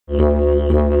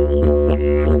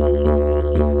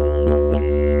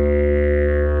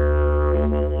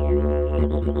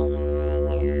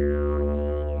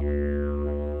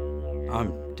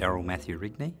Matthew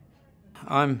Rigney.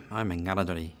 I'm a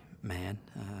Ngurrindjeri man.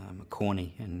 I'm a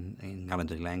Corny in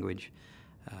Ngurrindjeri language.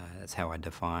 That's how I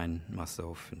define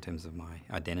myself in terms of my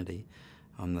identity.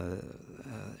 I'm the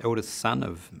eldest son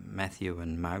of Matthew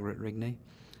and Margaret Rigney,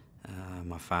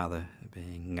 my father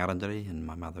being Ngurrindjeri and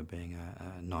my mother being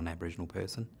a non-Aboriginal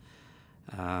person.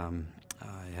 I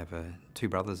have two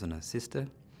brothers and a sister,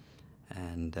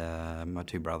 and my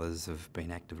two brothers have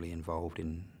been actively involved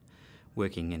in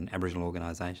working in Aboriginal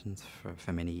organisations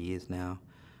for many years now.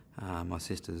 My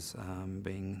sister's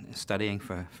been studying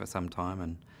for some time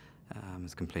and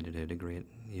has completed her degree at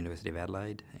the University of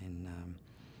Adelaide in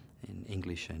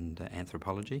English and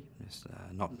anthropology, just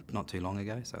not too long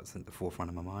ago, so it's at the forefront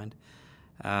of my mind.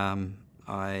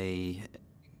 I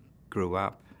grew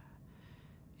up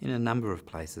in a number of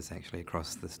places actually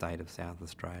across the state of South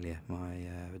Australia. My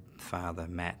father,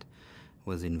 Matt,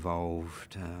 was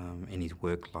involved in his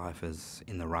work life as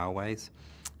in the railways,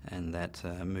 and that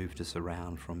moved us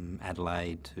around from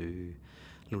Adelaide to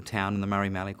a little town in the Murray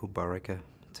Mallee called Borrica,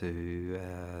 to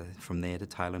from there to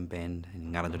Tellin Bend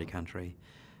in Ngurrindjeri country,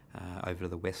 over to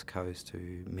the west coast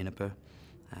to Minnipa,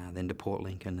 then to Port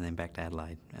Lincoln, and then back to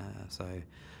Adelaide. So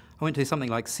I went to something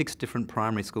like 6 different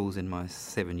primary schools in my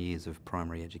 7 years of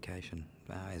primary education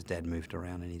as Dad moved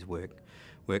around in his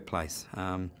workplace.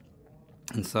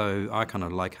 And so I kind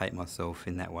of locate myself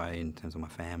in that way in terms of my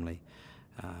family,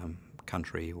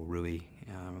 country or Rui,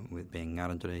 with being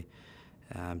Ngurrindjeri.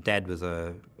 Dad was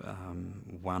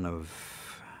one of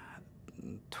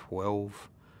 12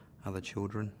 other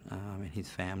children in his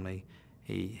family.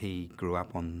 He grew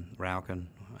up on Raucan,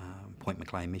 Point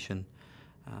Macleay Mission,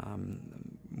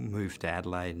 moved to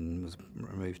Adelaide and was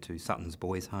moved to Sutton's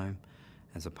Boys' Home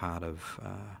as a part of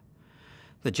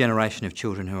the generation of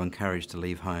children who are encouraged to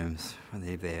leave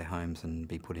their homes and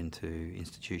be put into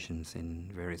institutions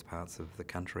in various parts of the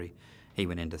country. He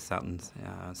went into Sutton's.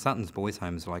 Sutton's Boys'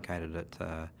 Home is located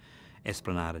at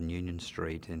Esplanade and Union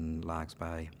Street in Largs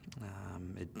Bay.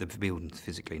 The building's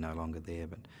physically no longer there,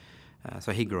 but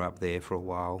so he grew up there for a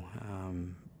while,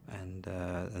 and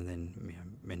then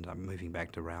ended up moving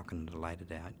back to Raucan at a later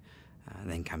date, and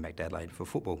then came back to Adelaide for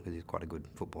football because he's quite a good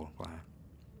football player.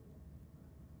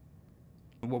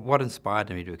 What inspired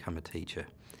me to become a teacher?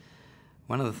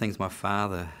 One of the things my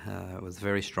father was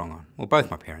very strong on, well,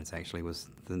 both my parents actually, was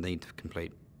the need to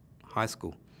complete high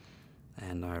school.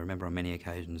 And I remember on many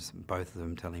occasions both of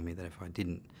them telling me that if I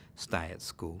didn't stay at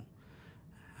school,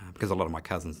 because a lot of my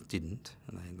cousins didn't,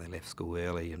 and they left school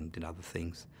early and did other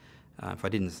things, if I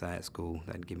didn't stay at school,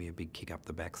 they'd give me a big kick up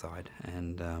the backside.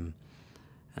 And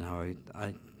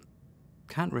I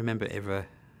can't remember ever,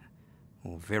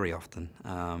 or very often,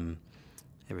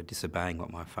 ever disobeying what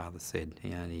my father said.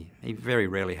 He very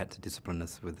rarely had to discipline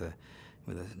us with a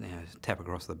tap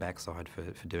across the backside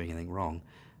for doing anything wrong.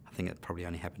 I think it probably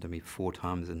only happened to me 4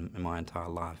 times in my entire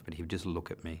life, but he would just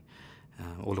look at me,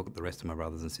 or look at the rest of my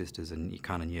brothers and sisters, and you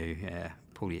kind of knew,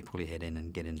 pull your head in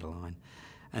and get into line.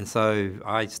 And so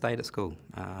I stayed at school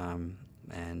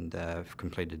and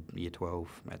completed Year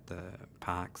 12 at the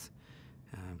Parks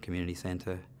Community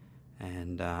Centre,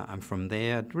 and from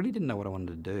there I really didn't know what I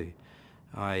wanted to do.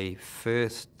 I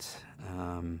first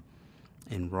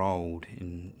enrolled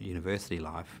in university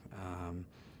life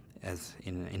as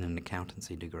in an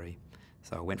accountancy degree.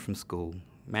 So I went from school,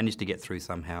 managed to get through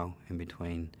somehow in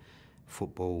between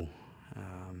football,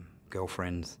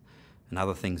 girlfriends and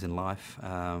other things in life,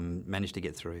 managed to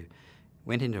get through.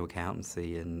 Went into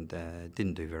accountancy and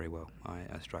didn't do very well.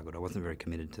 I struggled. I wasn't very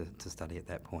committed to study at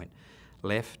that point.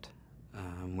 Left,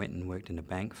 went and worked in a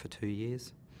bank for 2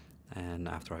 years, and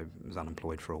after I was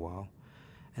unemployed for a while.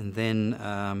 And then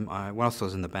whilst I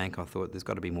was in the bank, I thought there's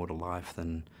got to be more to life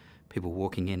than people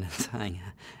walking in and saying,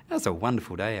 "That's a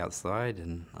wonderful day outside,"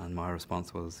 and my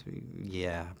response was,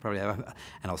 "Yeah, probably." And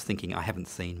I was thinking, I haven't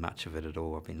seen much of it at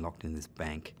all. I've been locked in this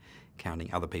bank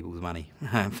counting other people's money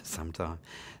for some time.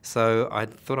 So I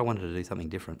thought I wanted to do something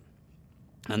different.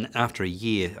 And after a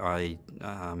year, I,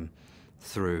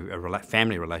 through a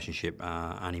family relationship,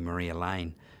 Auntie Maria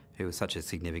Lane, who was such a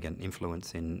significant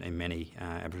influence in many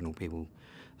Aboriginal people's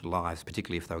lives,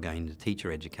 particularly if they were going into teacher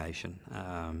education,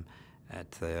 at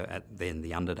then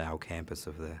the Underdale campus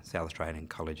of the South Australian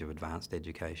College of Advanced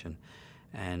Education.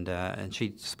 And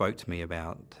she spoke to me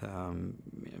about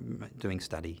doing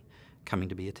study, coming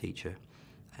to be a teacher.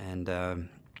 And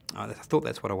I thought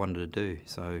that's what I wanted to do.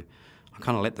 So I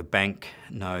kind of let the bank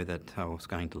know that I was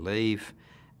going to leave,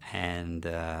 And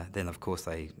then, of course,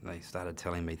 they started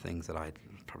telling me things that I'd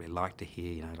probably like to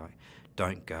hear, you know, like,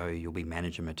 don't go, you'll be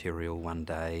manager material one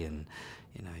day, and,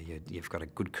 you know, you've got a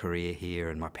good career here.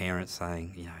 And my parents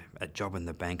saying, you know, a job in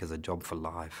the bank is a job for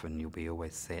life and you'll be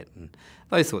always set, and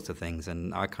those sorts of things.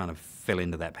 And I kind of fell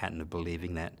into that pattern of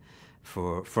believing that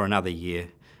for another year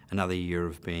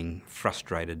of being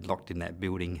frustrated, locked in that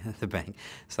building at the bank.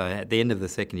 So at the end of the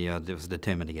second year, I was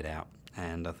determined to get out.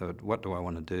 And I thought, what do I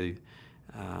want to do?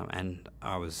 And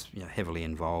I was, you know, heavily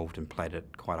involved and played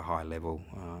at quite a high level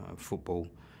of football.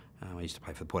 I used to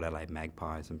play for the Port Adelaide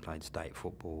Magpies and played state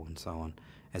football and so on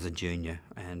as a junior.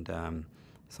 And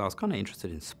so I was kind of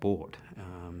interested in sport.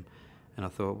 And I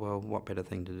thought, well, what better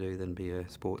thing to do than be a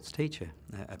sports teacher,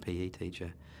 a PE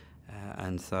teacher.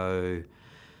 And so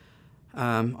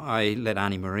I let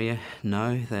Auntie Maria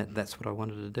know that that's what I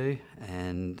wanted to do.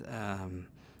 And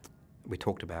we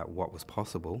talked about what was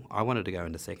possible. I wanted to go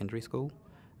into secondary school,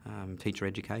 teacher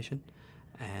education,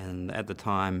 and at the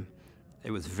time it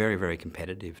was very, very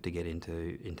competitive to get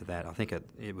into that. I think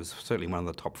it was certainly one of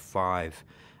the top 5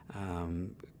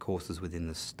 courses within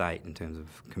the state in terms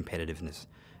of competitiveness,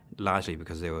 largely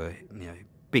because there were, you know,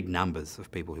 big numbers of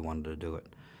people who wanted to do it.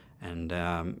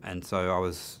 And so I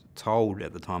was told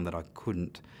at the time that I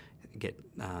couldn't get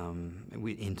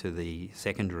into the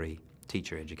secondary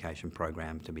teacher education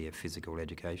program to be a physical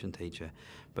education teacher,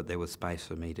 but there was space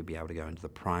for me to be able to go into the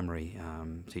primary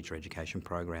teacher education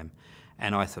program.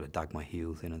 And I sort of dug my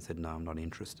heels in and said, no, I'm not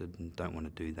interested and don't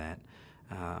want to do that.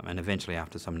 And eventually,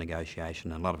 after some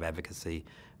negotiation and a lot of advocacy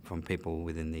from people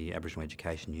within the Aboriginal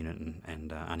Education Unit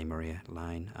and Auntie Maria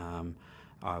Lane,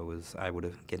 I was able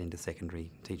to get into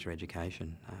secondary teacher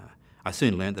education. I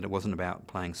soon learned that it wasn't about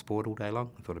playing sport all day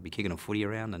long. I thought I'd be kicking a footy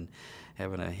around and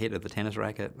having a hit of the tennis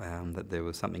racket, that there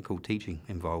was something called teaching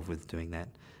involved with doing that.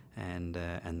 And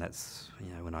that's,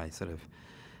 you know, when I sort of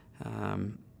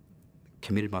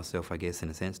committed myself, I guess, in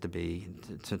a sense,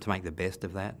 to make the best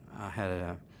of that. I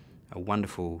had a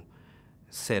wonderful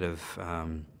set of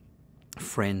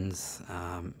friends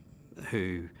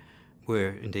who were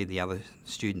indeed the other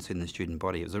students in the student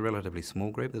body. It was a relatively small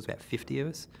group. There was about 50 of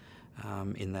us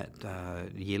in that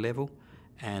year level,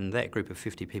 and that group of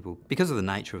 50 people, because of the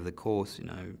nature of the course, you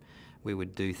know, we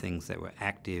would do things that were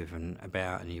active and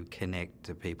about, and you connect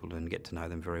to people and get to know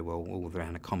them very well, all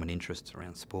around a common interest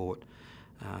around sport.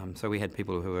 So we had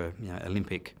people who were, you know,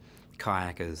 Olympic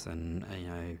kayakers and, you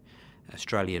know,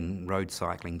 Australian road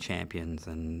cycling champions,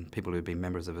 and people who'd been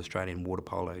members of Australian water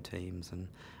polo teams and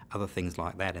other things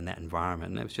like that in that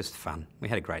environment. And it was just fun. We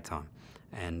had a great time.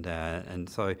 And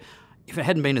so if it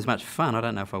hadn't been as much fun, I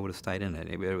don't know if I would have stayed in it.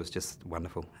 It was just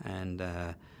wonderful. And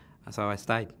so I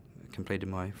stayed, completed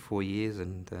my 4 years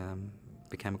and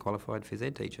became a qualified phys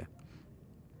ed teacher.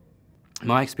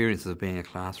 My experiences of being a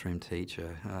classroom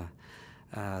teacher,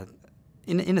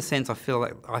 in a sense, I feel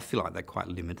like they're quite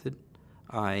limited.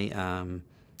 When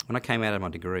I came out of my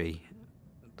degree,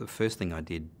 the first thing I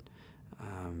did,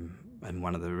 and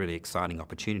one of the really exciting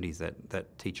opportunities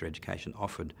that teacher education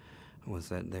offered, was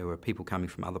that there were people coming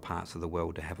from other parts of the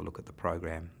world to have a look at the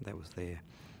program that was there.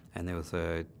 And there was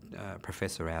a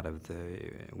professor out of the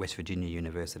West Virginia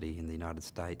University in the United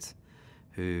States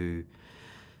who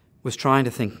was trying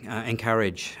to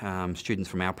encourage students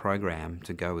from our program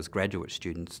to go as graduate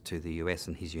students to the US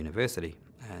and his university.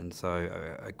 And so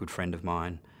a good friend of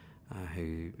mine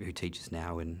who teaches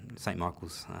now in St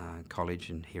Michael's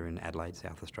College here in Adelaide,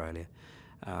 South Australia,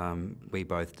 we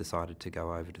both decided to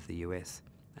go over to the US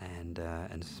and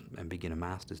begin a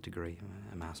master's degree,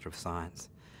 a Master of Science.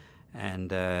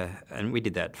 And we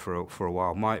did that for a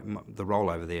while. The role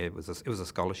over there it was a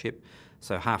scholarship,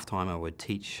 so half time I would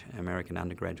teach American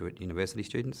undergraduate university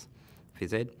students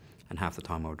phys ed, and half the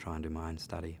time I would try and do my own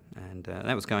study. And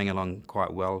that was going along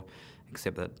quite well,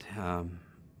 except that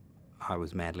I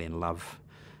was madly in love.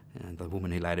 The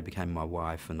woman who later became my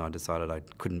wife, and I decided I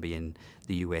couldn't be in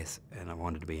the US and I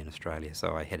wanted to be in Australia,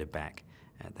 so I headed back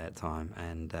at that time.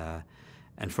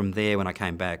 And from there, when I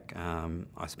came back,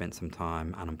 I spent some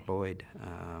time unemployed,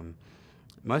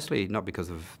 mostly not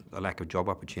because of a lack of job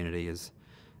opportunity, as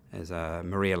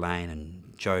Maria Lane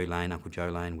and Joe Lane, Uncle Joe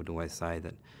Lane, would always say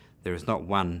that there is not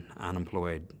one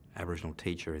unemployed Aboriginal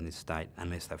teacher in this state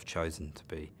unless they've chosen to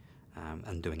be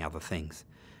and doing other things.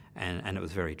 And it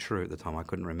was very true at the time. I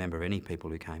couldn't remember any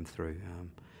people who came through.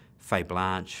 Faye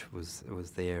Blanche was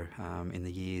there in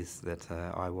the years that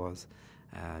I was.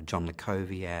 John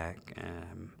Lakoviak,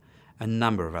 a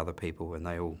number of other people, and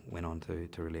they all went on to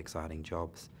really exciting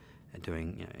jobs,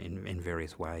 doing in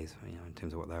various ways, in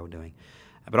terms of what they were doing.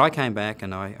 But I came back,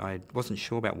 and I wasn't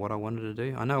sure about what I wanted to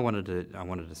do. I know I wanted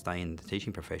to stay in the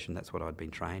teaching profession. That's what I'd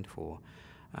been trained for.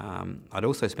 I'd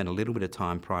also spent a little bit of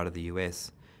time prior to the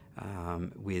US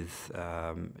with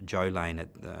Joe Lane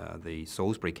at the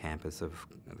Salisbury campus of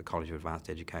the College of Advanced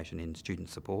Education in student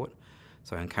support,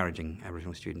 so encouraging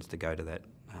Aboriginal students to go to that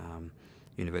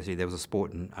university. There was a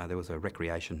sport and there was a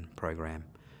recreation program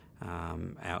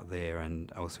out there,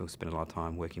 and I also spent a lot of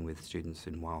time working with students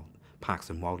in parks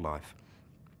and wildlife.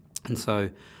 And so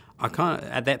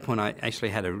at that point I actually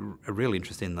had a real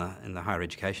interest in the higher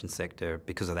education sector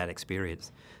because of that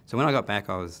experience. So when I got back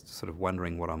I was sort of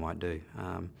wondering what I might do.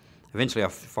 Eventually I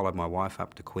followed my wife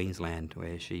up to Queensland,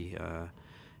 where she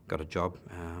got a job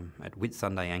at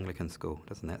Whitsunday Anglican School.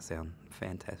 Doesn't that sound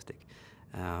fantastic?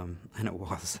 And it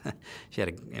was.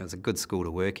 It was a good school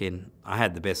to work in. I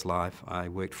had the best life. I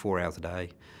worked 4 hours a day.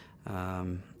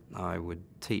 I would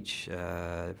teach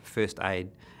first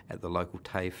aid at the local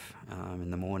TAFE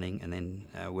in the morning, and then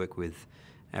work with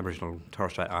Aboriginal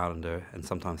Torres Strait Islander and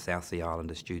sometimes South Sea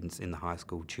Islander students in the high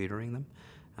school, tutoring them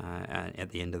at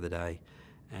the end of the day.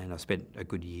 And I spent a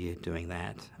good year doing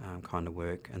that kind of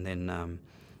work, and then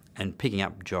and picking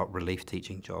up relief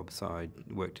teaching jobs. So I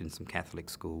worked in some Catholic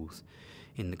schools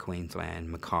in the Queensland,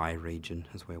 Mackay region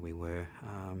is where we were,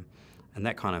 and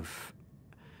that kind of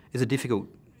is a difficult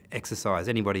exercise.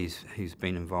 Anybody who's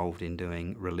been involved in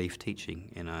doing relief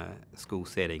teaching in a school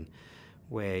setting,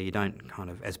 where you don't kind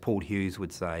of, as Paul Hughes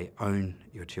would say, own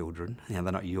your children. They're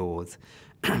not yours.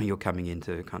 You're coming in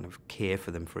to kind of care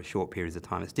for them for a short periods of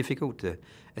time. It's difficult to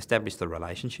establish the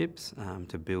relationships,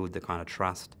 to build the kind of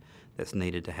trust that's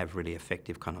needed to have really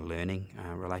effective kind of learning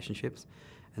relationships.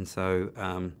 And so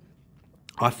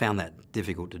I found that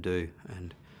difficult to do.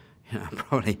 And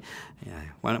probably,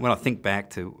 when I think back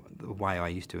to the way I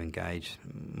used to engage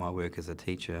my work as a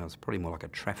teacher, I was probably more like a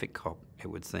traffic cop, it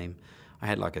would seem. I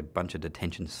had like a bunch of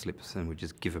detention slips and would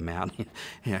just give them out,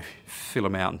 fill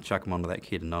them out and chuck them onto that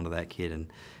kid and onto that kid,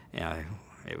 and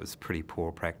it was pretty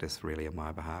poor practice really on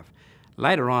my behalf.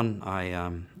 Later on, I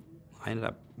ended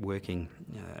up working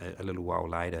a little while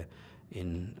later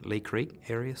in Lee Creek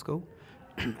Area School,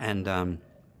 and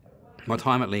my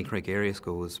time at Lee Creek Area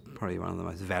School was probably one of the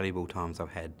most valuable times I've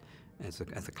had as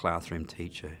a classroom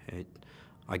teacher.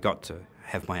 I got to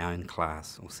have my own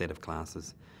class or set of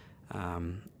classes.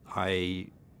 I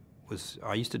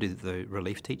used to do the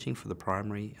relief teaching for the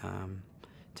primary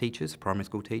primary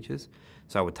school teachers.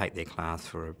 So I would take their class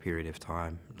for a period of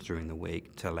time during the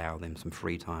week to allow them some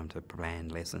free time to plan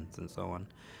lessons and so on.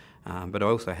 But I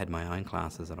also had my own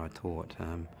classes that I taught,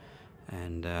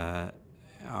 and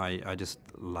I just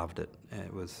loved it.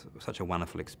 It was such a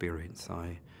wonderful experience.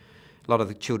 A lot of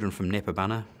the children from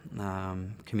Nepabunna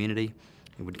community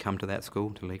would come to that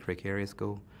school, to Lee Creek Area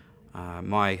School.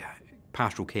 My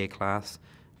pastoral care class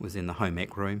was in the home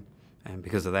ec room, and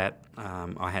because of that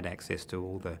I had access to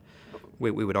all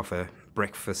we would offer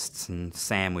breakfasts and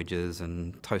sandwiches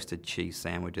and toasted cheese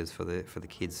sandwiches for the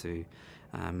kids who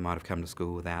might have come to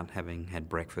school without having had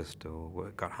breakfast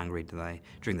or got hungry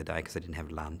during the day because they didn't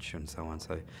have lunch and so on.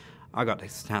 So I got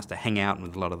a chance to hang out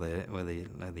with a lot of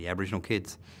the Aboriginal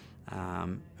kids.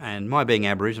 And my being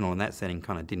Aboriginal in that setting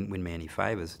kind of didn't win me any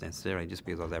favours necessarily. Just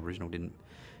because I was Aboriginal didn't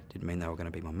mean they were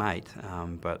going to be my mate.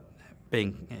 But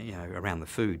being around the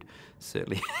food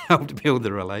certainly helped build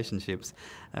the relationships.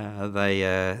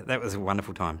 That was a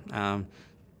wonderful time.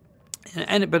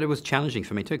 But it was challenging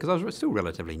for me too, because I was still a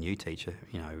relatively new teacher,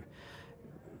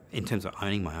 in terms of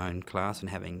owning my own class and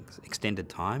having extended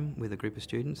time with a group of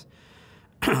students.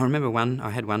 I remember I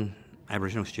had one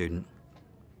Aboriginal student.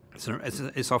 So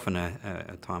it's often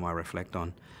a time I reflect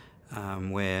on,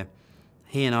 where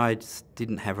he and I just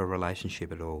didn't have a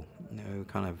relationship at all. We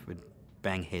kind of would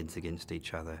bang heads against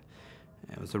each other.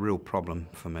 It was a real problem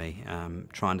for me,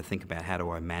 trying to think about how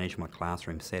do I manage my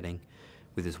classroom setting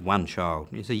with this one child.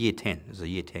 It was a year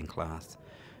 10 class,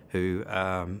 who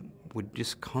would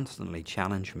just constantly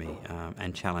challenge me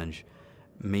and challenge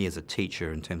me as a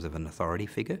teacher in terms of being an authority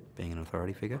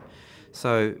figure.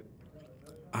 So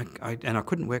I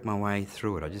couldn't work my way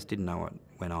through it. I just didn't know what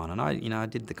went on. And I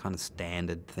did the kind of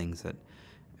standard things that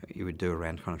you would do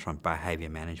around kind of trying behaviour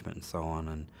management and so on,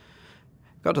 and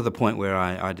got to the point where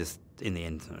I just, in the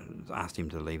end, asked him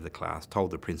to leave the class,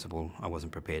 told the principal I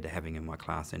wasn't prepared to have him in my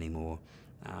class anymore.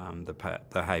 The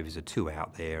behaviours are too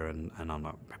out there, and I'm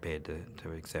not prepared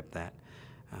to accept that.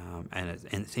 And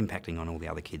it's impacting on all the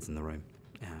other kids in the room,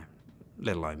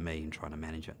 let alone me, and trying to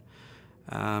manage it.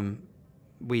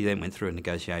 We then went through a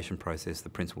negotiation process. The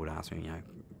principal would ask me,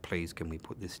 please, can we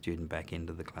put this student back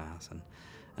into the class?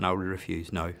 And I would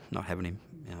refuse, no, not having him.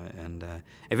 And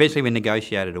eventually we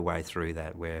negotiated a way through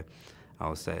that, where I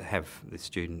was to have this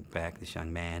student back, this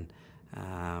young man,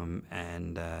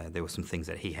 and there were some things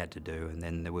that he had to do, and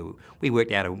then we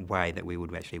worked out a way that we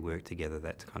would actually work together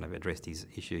that kind of addressed his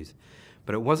issues.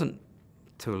 But it wasn't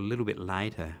till a little bit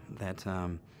later that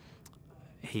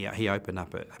he opened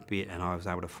up a bit, and I was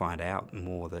able to find out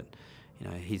more that, you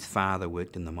know, his father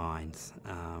worked in the mines,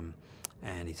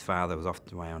 and his father was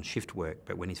often away on shift work.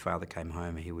 But when his father came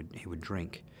home, he would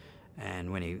drink,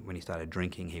 and when he started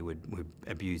drinking, he would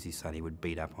abuse his son. He would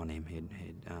beat up on him. He'd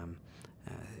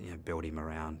you know, belt him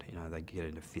around. You know, they'd get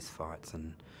into fist fights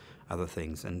and other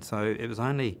things. And so it was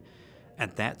only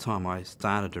at that time I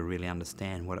started to really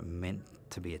understand what it meant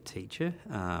to be a teacher.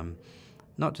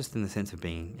 Not just in the sense of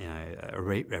being, you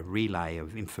know, a relay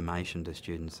of information to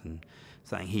students and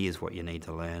saying, here's what you need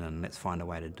to learn and let's find a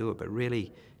way to do it, but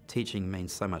really teaching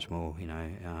means so much more, you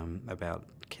know, about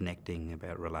connecting,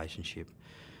 about relationship,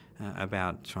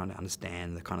 about trying to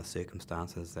understand the kind of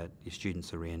circumstances that your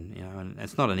students are in, you know, and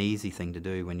it's not an easy thing to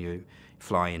do when you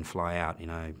fly in, fly out, you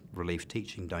know, relief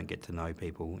teaching, don't get to know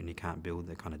people and you can't build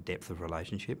the kind of depth of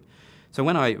relationship. So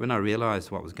when I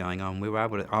realised what was going on,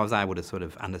 I was able to sort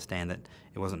of understand that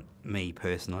it wasn't me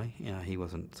personally, you know, he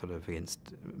wasn't sort of against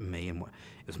me, and it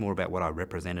was more about what I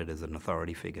represented as an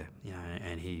authority figure, you know,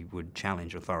 and he would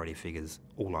challenge authority figures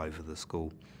all over the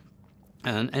school.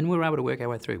 And we were able to work our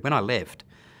way through. When I left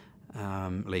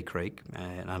Lee Creek,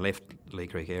 and I left Lee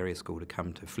Creek Area School to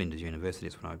come to Flinders University,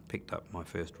 that's when I picked up my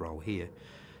first role here.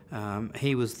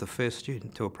 He was the first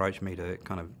student to approach me to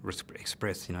kind of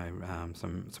express, you know,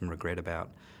 some regret about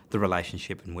the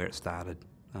relationship and where it started,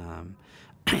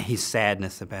 his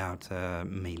sadness about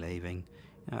me leaving,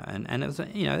 and it was,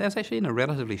 you know, that was actually in a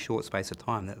relatively short space of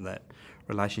time that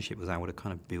relationship was able to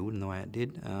kind of build in the way it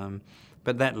did.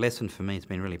 But that lesson for me has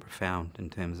been really profound in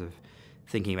terms of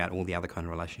thinking about all the other kind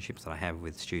of relationships that I have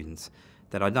with students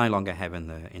that I no longer have in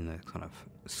the kind of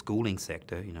schooling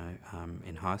sector, you know,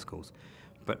 in high schools.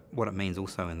 But what it means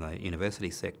also in the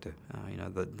university sector, you know,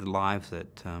 the lives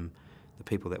that the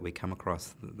people that we come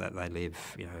across, that they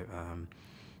live, you know,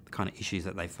 the kind of issues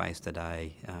that they face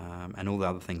today, and all the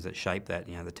other things that shape that,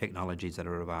 you know, the technologies that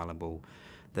are available,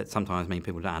 that sometimes mean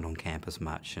people aren't on campus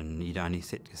much and you only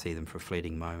get to see them for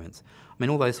fleeting moments. I mean,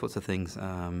 all those sorts of things, you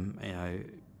know,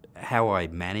 how I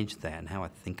manage that and how I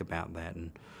think about that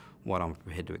and what I'm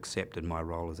prepared to accept in my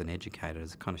role as an educator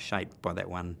is kind of shaped by that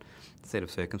one set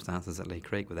of circumstances at Lee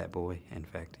Creek with that boy. In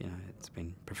fact, you know, it's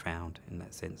been profound in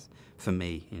that sense. For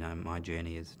me, you know, my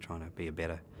journey is trying to be a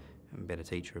better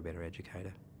teacher, a better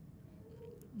educator.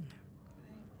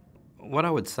 What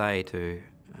I would say to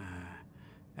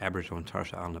Aboriginal and Torres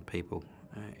Strait Islander people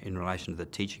in relation to the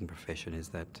teaching profession is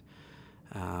that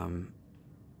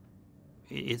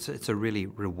it's a really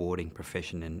rewarding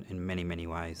profession in many, many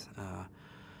ways.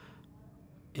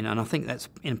 You know, and I think that's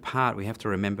in part we have to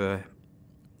remember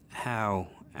how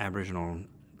Aboriginal and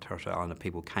Torres Strait Islander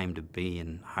people came to be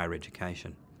in higher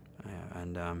education,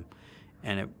 and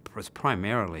it was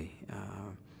primarily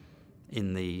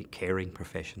in the caring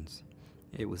professions.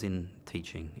 It was in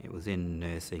teaching, it was in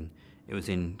nursing, it was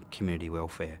in community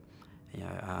welfare, you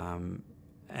know,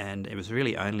 and it was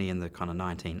really only in the kind of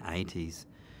 1980s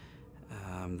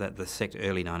that the sector,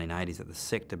 early 1980s, that the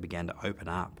sector began to open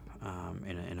up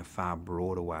in a far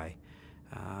broader way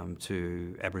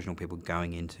to Aboriginal people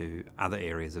going into other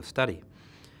areas of study.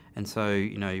 And so,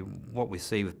 you know, what we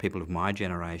see with people of my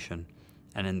generation,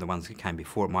 and then the ones that came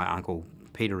before it, my uncle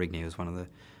Peter Rigney was one of the,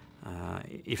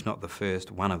 if not the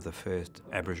first, one of the first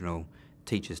Aboriginal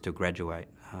teachers to graduate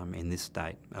in this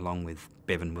state, along with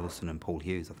Bevan Wilson and Paul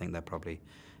Hughes. I think they're probably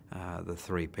the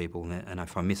three people, and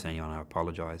if I miss anyone, I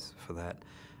apologise for that.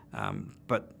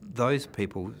 But those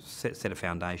people set a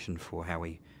foundation for how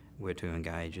we were to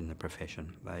engage in the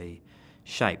profession. They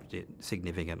shaped it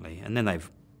significantly, and then they've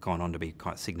gone on to be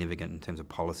quite significant in terms of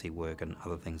policy work and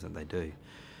other things that they do.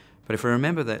 But if we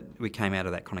remember that we came out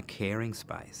of that kind of caring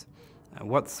space,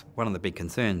 what's one of the big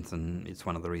concerns, and it's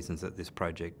one of the reasons that this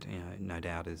project, you know, no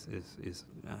doubt is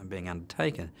being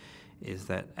undertaken, is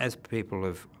that as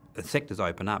the sectors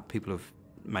open up, people have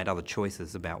made other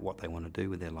choices about what they want to do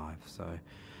with their lives. So,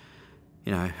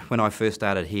 you know, when I first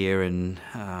started here in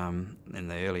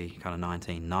the early kind of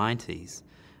 1990s,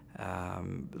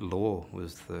 law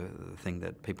was the thing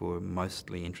that people were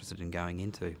mostly interested in going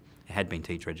into. It had been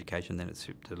teacher education, then it's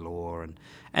to law,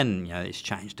 and you know, it's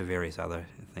changed to various other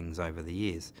things over the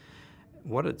years.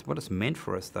 What it's meant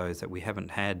for us, though, is that we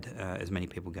haven't had as many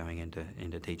people going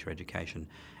into teacher education,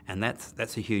 and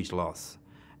that's a huge loss.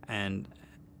 And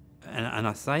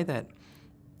I say that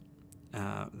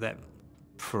that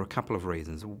for a couple of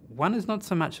reasons. One is not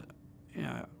so much, you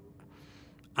know,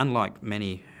 unlike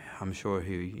many, I'm sure,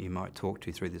 who you might talk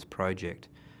to through this project,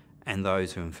 and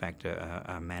those who in fact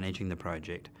are managing the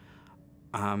project.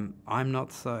 I'm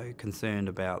not so concerned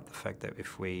about the fact that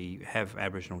if we have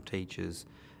Aboriginal teachers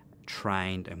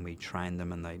trained and we train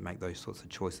them and they make those sorts of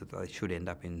choices, that they should end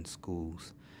up in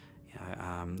schools.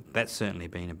 That's certainly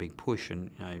been a big push,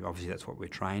 and obviously that's what we're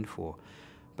trained for.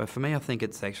 But for me, I think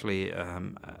it's actually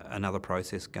another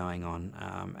process going on,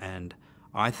 and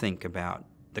I think about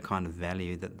the kind of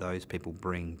value that those people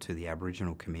bring to the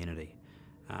Aboriginal community,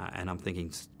 and I'm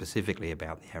thinking specifically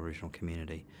about the Aboriginal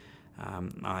community.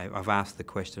 I've asked the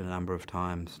question a number of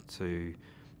times to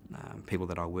people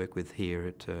that I work with here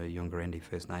at Yungarendi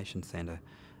First Nation Centre,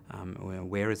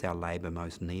 where is our labour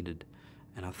most needed?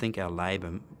 And I think our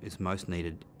labour is most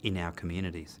needed in our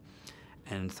communities.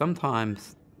 And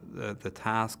sometimes the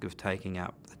task of taking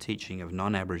up the teaching of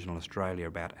non-Aboriginal Australia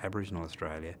about Aboriginal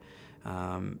Australia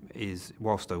is,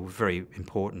 whilst a very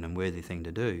important and worthy thing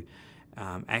to do,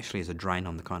 actually is a drain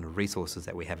on the kind of resources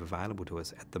that we have available to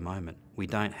us at the moment. We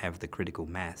don't have the critical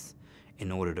mass in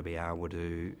order to be able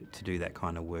to do that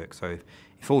kind of work. So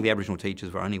if all the Aboriginal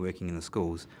teachers were only working in the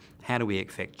schools, how do we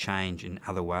affect change in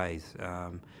other ways?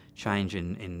 Change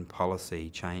in policy,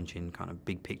 change in kind of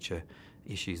big picture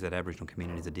issues that Aboriginal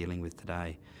communities are dealing with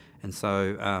today. And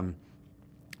so,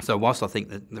 so whilst I think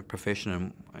that the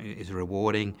profession is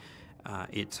rewarding,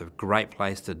 it's a great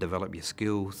place to develop your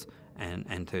skills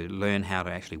and to learn how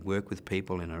to actually work with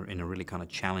people in a really kind of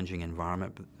challenging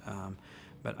environment.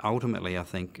 But ultimately, I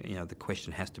think the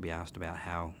question has to be asked about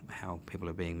how people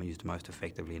are being used most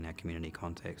effectively in our community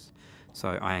context.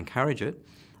 So I encourage it,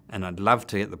 and I'd love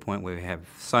to get to the point where we have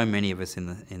so many of us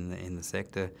in the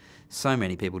sector, so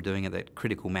many people doing it, that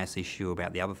critical mass issue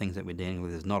about the other things that we're dealing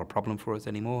with is not a problem for us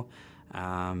anymore.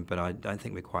 But I don't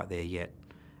think we're quite there yet.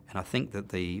 And I think that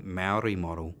the Maori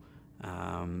model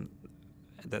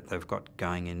that they've got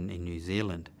going in New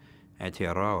Zealand,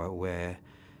 Aotearoa, where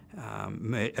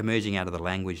emerging out of the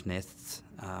language nests,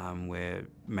 where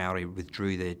Maori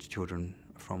withdrew their children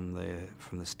from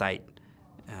the state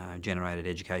generated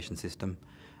education system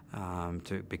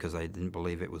because they didn't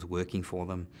believe it was working for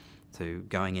them, to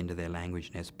going into their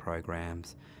language nest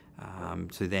programs,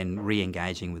 to then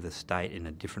re-engaging with the state in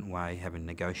a different way, having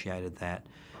negotiated that,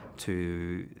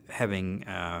 to having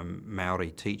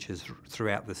Maori teachers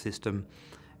throughout the system,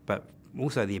 but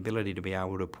also the ability to be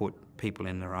able to put people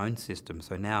in their own system.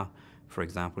 So now, for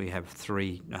example, you have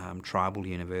 3 tribal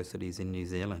universities in New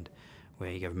Zealand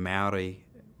where you have Maori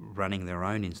running their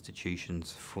own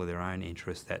institutions for their own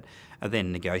interests that are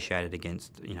then negotiated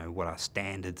against what are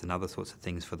standards and other sorts of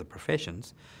things for the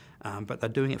professions, but they're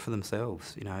doing it for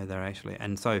themselves. They're actually,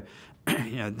 and so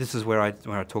this is where I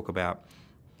talk about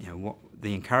what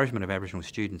the encouragement of Aboriginal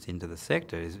students into the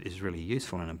sector is really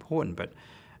useful and important. But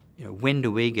when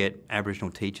do we get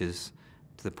Aboriginal teachers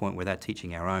to the point where they're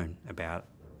teaching our own about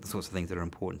the sorts of things that are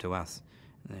important to us,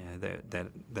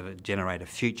 that generate a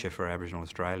future for Aboriginal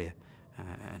Australia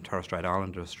and Torres Strait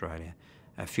Islander Australia,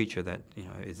 a future that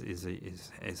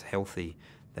is healthy,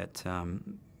 that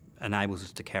enables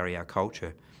us to carry our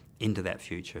culture into that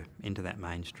future, into that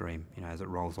mainstream, as it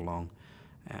rolls along.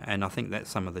 And I think that's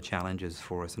some of the challenges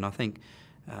for us. And I think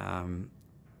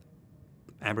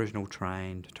Aboriginal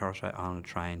trained, Torres Strait Islander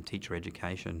trained teacher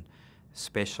education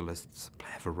specialists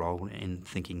have a role in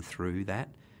thinking through that,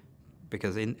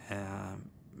 because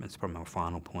it's probably my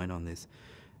final point on this,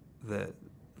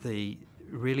 the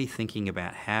really thinking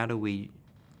about how do we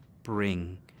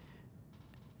bring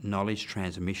knowledge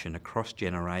transmission across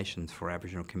generations for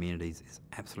Aboriginal communities is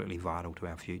absolutely vital to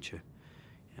our future.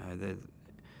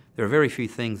 There are very few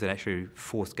things that actually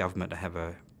force government to have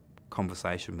a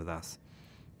conversation with us.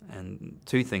 And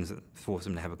 2 things that force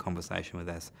them to have a conversation with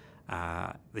us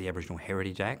are the Aboriginal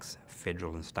Heritage Acts,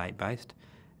 federal and state-based,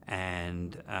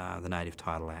 and the Native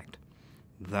Title Act.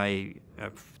 They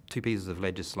are 2 pieces of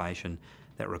legislation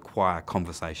that require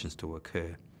conversations to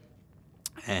occur.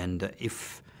 And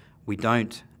if we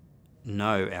don't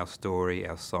know our story,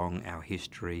 our song, our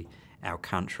history, our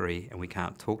country, and we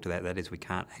can't talk to that, that is, we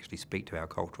can't actually speak to our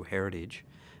cultural heritage,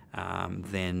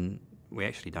 then we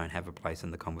actually don't have a place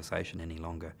in the conversation any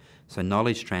longer. So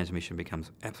knowledge transmission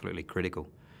becomes absolutely critical.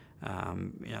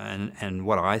 And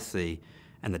what I see,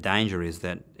 and the danger is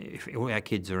that if all our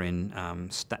kids are in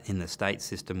the state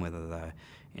system, whether they're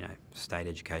state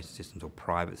education systems or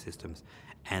private systems,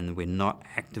 and we're not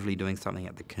actively doing something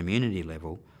at the community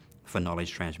level for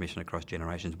knowledge transmission across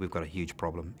generations, we've got a huge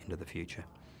problem into the future.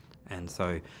 And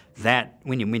so that,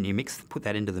 when you put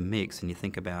that into the mix and you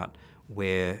think about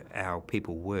where our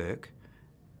people work,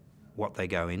 what they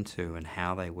go into and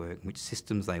how they work, which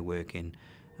systems they work in,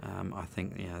 I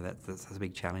think that's a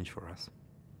big challenge for us.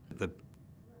 The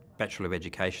Bachelor of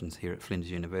Educations here at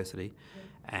Flinders University,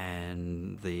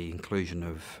 and the inclusion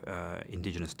of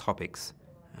Indigenous topics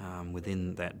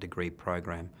within that degree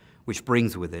program, which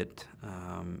brings with it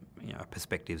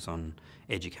perspectives on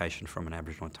education from an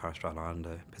Aboriginal and Torres Strait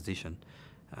Islander position.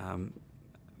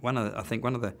 One of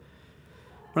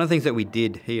the things that we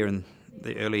did here in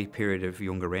the early period of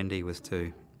Yungarendi was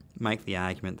to make the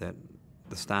argument that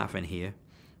the staff in here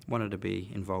wanted to be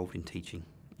involved in teaching.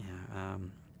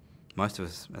 Most of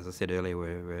us, as I said earlier,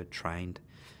 were trained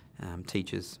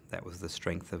teachers. That was the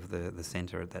strength of the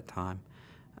centre at that time.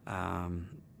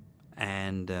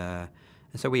 And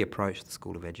so we approached the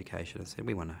School of Education and said,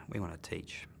 we want to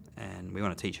teach, and we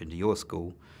want to teach into your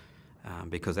school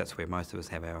because that's where most of us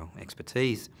have our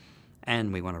expertise,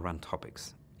 and we want to run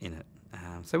topics in it.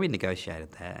 So we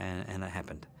negotiated that, and it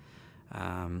happened.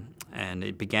 And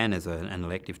it began as an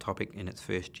elective topic in its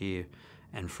first year,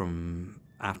 and from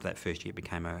after that first year it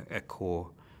became a core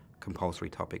compulsory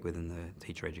topic within the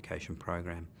teacher education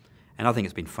program. And I think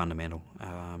it's been fundamental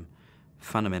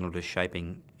to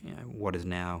shaping what is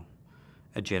now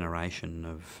a generation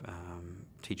of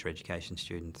teacher education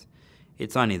students.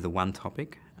 It's only the one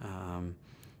topic,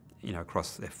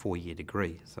 across a 4-year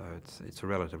degree, so it's a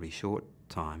relatively short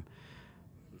time.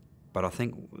 But I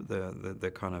think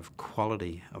the kind of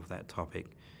quality of that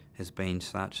topic has been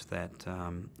such that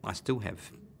I still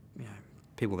have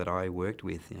people that I worked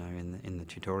with in the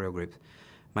tutorial groups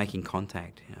making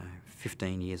contact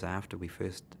 15 years after we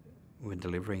first were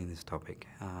delivering this topic,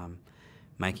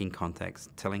 making contacts,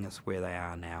 telling us where they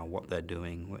are now, what they're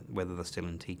doing, whether they're still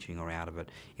in teaching or out of it,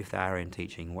 if they are in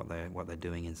teaching, what they're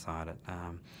doing inside it.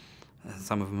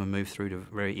 Some of them have moved through to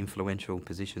very influential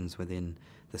positions within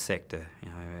the sector,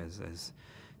 as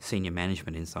senior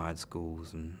management inside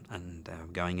schools, and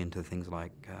going into things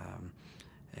like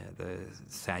the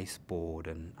SACE board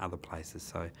and other places.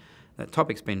 So that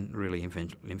topic's been really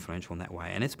influential in that way,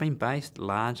 and it's been based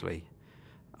largely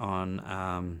on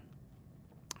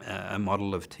a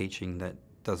model of teaching that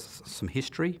does some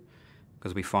history,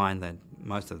 because we find that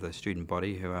most of the student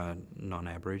body who are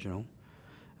non-Aboriginal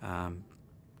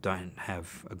don't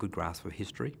have a good grasp of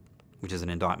history, which is an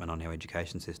indictment on our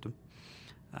education system.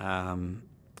 So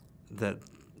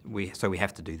we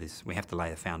have to do this. We have to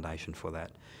lay a foundation for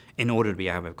that in order to be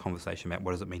able to have a conversation about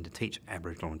what does it mean to teach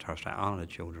Aboriginal and Torres Strait Islander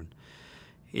children.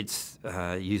 It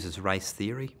uses race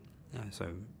theory. So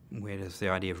where does the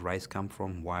idea of race come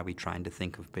from? Why are we trained to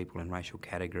think of people in racial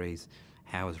categories?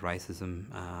 How has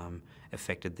racism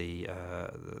affected the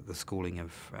schooling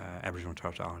of Aboriginal and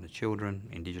Torres Strait Islander children,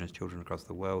 Indigenous children across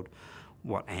the world?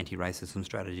 What anti-racism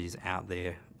strategies out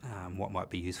there? What might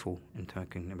be useful in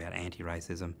talking about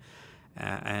anti-racism?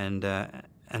 And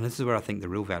this is where I think the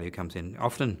real value comes in.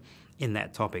 Often in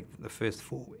that topic, the first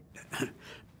 4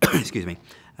 excuse me,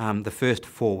 the first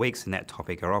 4 weeks in that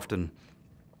topic are often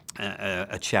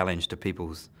a challenge to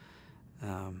people's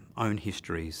own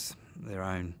histories, their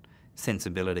own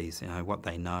sensibilities, what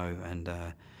they know,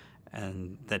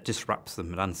 and that disrupts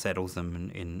them, it unsettles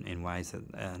them in ways that,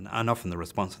 and often the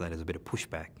response to that is a bit of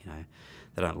pushback.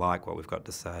 They don't like what we've got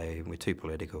to say. We're too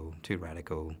political, too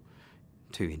radical,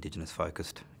 too Indigenous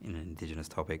focused in an Indigenous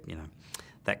topic.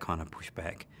 That kind of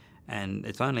pushback. And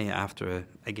it's only after,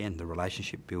 again, the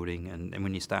relationship building and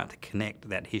when you start to connect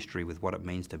that history with what it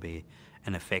means to be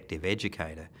an effective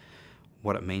educator,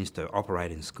 what it means to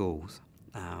operate in schools,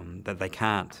 that they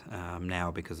can't now,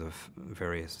 because of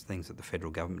various things that the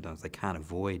federal government does, they can't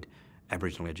avoid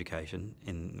Aboriginal education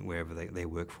in wherever their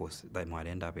workforce they might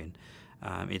end up in.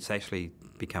 It's actually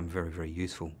become very, very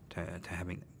useful to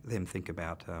having them think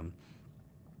about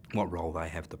what role they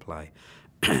have to play.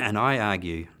 And I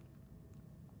argue,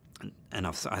 and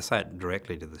I say it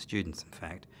directly to the students, in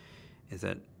fact, is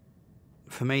that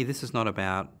for me this is not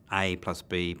about A plus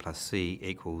B plus C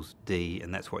equals D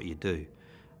and that's what you do.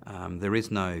 There is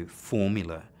no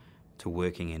formula to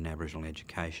working in Aboriginal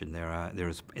education.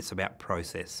 It's about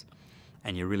process,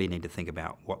 and you really need to think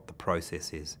about what the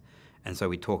process is. And so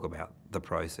we talk about the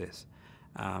process.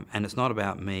 And it's not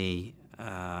about me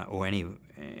or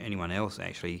anyone else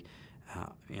actually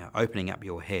opening up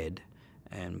your head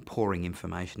and pouring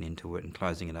information into it and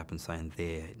closing it up and saying,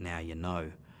 there, now you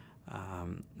know.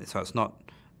 So it's not,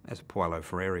 as Paulo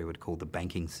Freire would call, the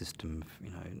banking system of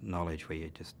knowledge, where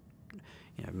you just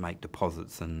make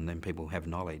deposits and then people have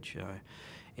knowledge.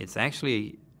 It's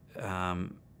actually,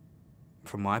 from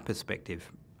my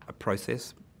perspective, a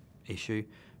process issue,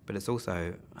 but it's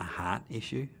also a heart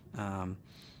issue,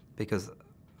 because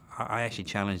I actually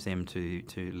challenge them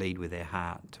to lead with their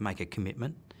heart, to make a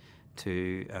commitment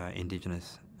to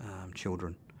Indigenous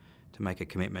children, to make a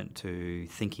commitment to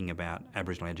thinking about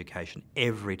Aboriginal education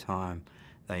every time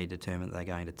they determine that they're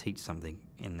going to teach something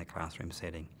in the classroom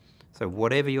setting. So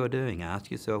whatever you're doing,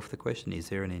 ask yourself the question, is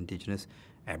there an Indigenous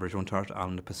Aboriginal and Torres Strait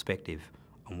Islander perspective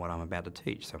on what I'm about to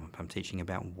teach? So if I'm teaching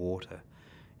about water,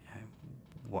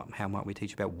 how might we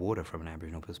teach about water from an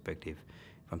Aboriginal perspective?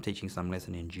 If I'm teaching some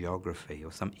lesson in geography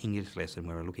or some English lesson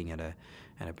where we're looking at a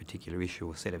particular issue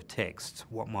or set of texts,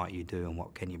 what might you do and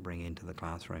what can you bring into the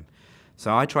classroom?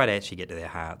 So I try to actually get to their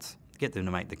hearts, get them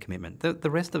to make the commitment.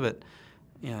 The rest of it,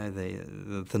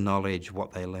 the knowledge,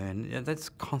 what they learn, that's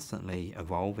constantly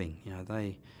evolving.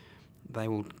 They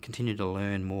will continue to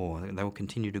learn more. They will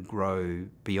continue to grow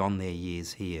beyond their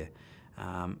years here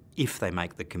if they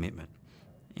make the commitment.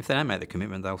 If they don't make the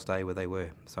commitment, they'll stay where they were.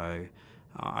 So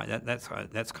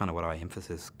that's kind of what I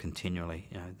emphasise continually.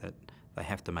 That they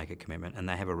have to make a commitment and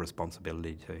they have a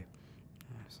responsibility to.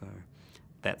 So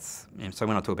that's. So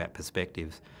when I talk about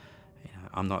perspectives,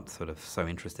 I'm not sort of so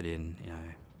interested in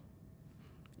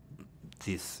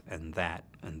this and that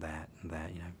and that and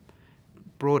that.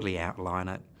 Broadly outline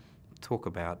it. Talk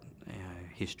about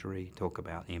history. Talk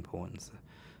about the importance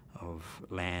of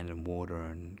land and water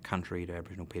and country to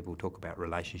Aboriginal people. Talk about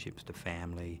relationships to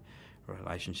family,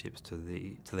 relationships to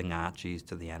the ngarchis,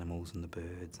 to the animals and the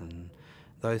birds and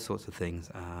those sorts of things.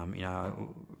 I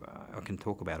can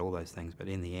talk about all those things, but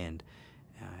in the end,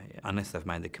 unless they've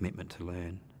made the commitment to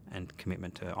learn and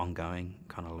commitment to ongoing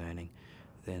kind of learning,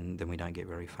 then we don't get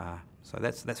very far. So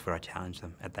that's where I challenge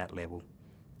them at that level.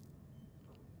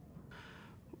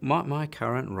 My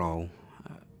current role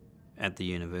at the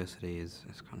university is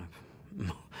kind of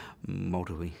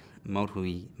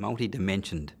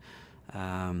multi-dimensioned.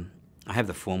 I have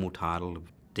the formal title of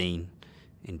Dean,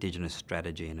 Indigenous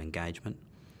Strategy and Engagement.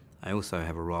 I also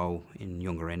have a role in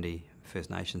Yungarendi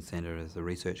First Nations Centre as the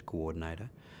Research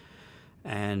Coordinator.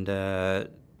 And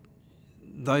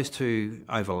those two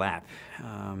overlap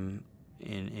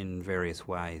in various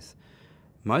ways,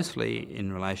 mostly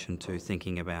in relation to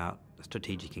thinking about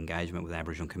strategic engagement with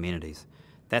Aboriginal communities.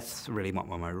 That's really what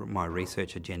my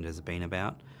research agenda has been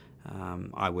about.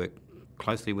 I work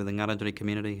closely with the Ngarrindjeri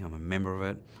community. I'm a member of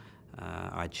it.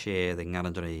 I chair the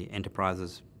Ngarrindjeri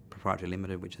Enterprises Proprietary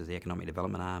Limited, which is the economic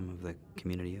development arm of the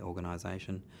community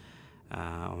organisation.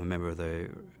 I'm a member of the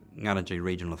Ngarrindjeri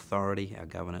Regional Authority, our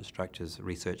governance structures,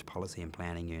 research policy and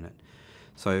planning unit.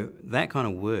 So that kind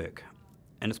of work,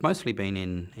 and it's mostly been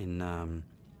in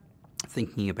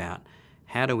thinking about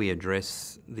how do we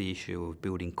address the issue of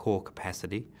building core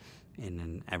capacity in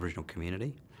an Aboriginal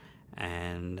community,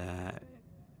 and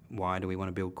why do we want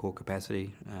to build core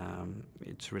capacity?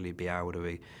 It's really be able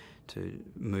to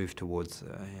move towards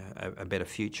a better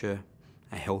future,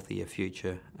 a healthier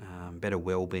future, better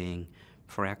well-being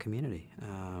for our community.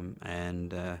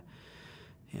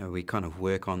 We kind of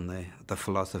work on the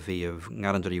philosophy of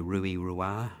Ngarrindjeri Rui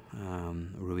Ruā,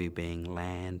 Rui being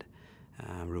land,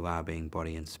 Ruā being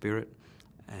body and spirit.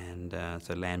 And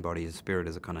so land, body and spirit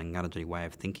is a kind of Ngarrindjeri way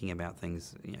of thinking about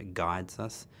things, guides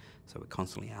us. So we're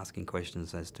constantly asking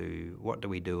questions as to what do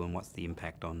we do and what's the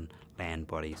impact on land,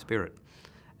 body, spirit.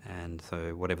 And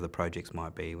so whatever the projects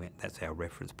might be, that's our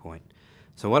reference point.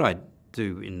 So what I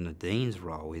do in the Dean's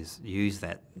role is use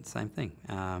that same thing.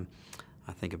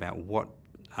 I think about what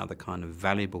are the kind of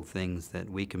valuable things that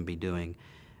we can be doing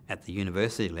at the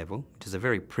university level, which is a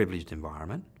very privileged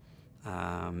environment,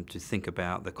 to think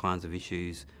about the kinds of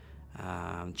issues,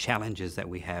 challenges that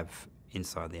we have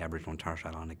inside the Aboriginal and Torres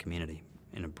Strait Islander community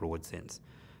in a broad sense.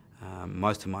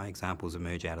 Most of my examples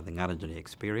emerge out of the Ngarrindjeri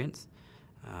experience,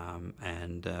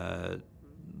 and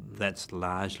that's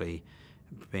largely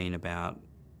been about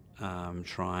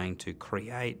trying to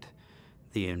create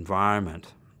the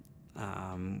environment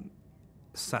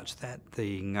such that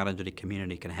the Ngarrindjeri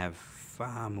community can have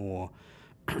far more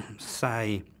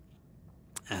say,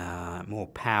 more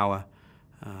power,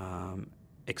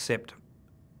 except,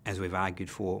 as we've argued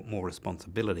for, more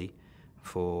responsibility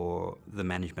for the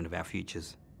management of our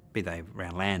futures, be they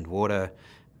around land, water,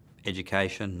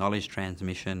 education, knowledge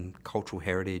transmission, cultural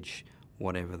heritage,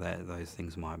 whatever those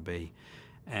things might be.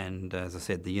 And as I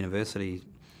said, the university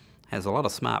has a lot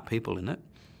of smart people in it,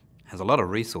 has a lot of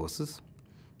resources,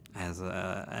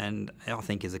 and I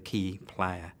think is a key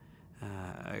player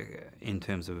in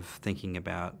terms of thinking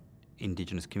about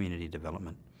Indigenous community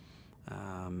development,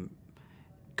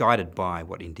 guided by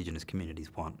what Indigenous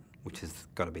communities want, which has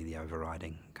got to be the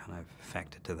overriding kind of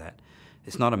factor to that.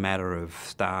 It's not a matter of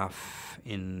staff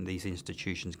in these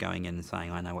institutions going in and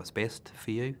saying, I know what's best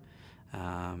for you.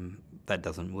 That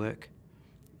doesn't work.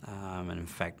 And in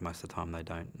fact, most of the time they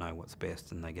don't know what's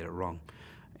best and they get it wrong.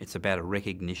 It's about a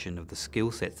recognition of the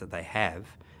skill sets that they have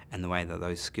and the way that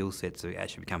those skill sets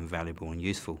actually become valuable and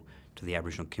useful to the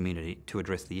Aboriginal community to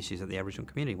address the issues that the Aboriginal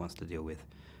community wants to deal with.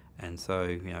 And so,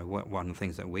 you know, one of the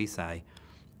things that we say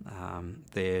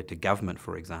there to government,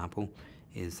 for example,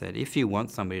 is that if you want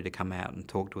somebody to come out and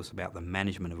talk to us about the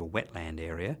management of a wetland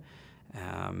area,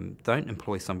 don't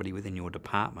employ somebody within your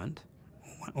department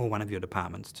or one of your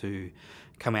departments to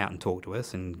come out and talk to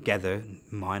us and gather,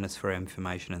 mine us for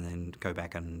information and then go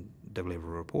back and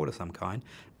deliver a report of some kind.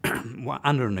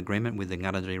 Under an agreement with the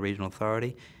Ngarrindjeri Regional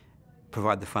Authority,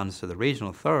 provide the funds to the regional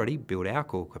authority, build our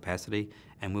core capacity,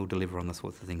 and we'll deliver on the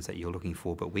sorts of things that you're looking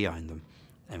for, but we own them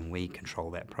and we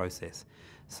control that process.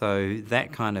 So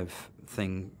that kind of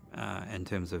thing in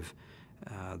terms of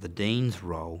the Dean's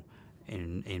role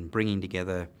in bringing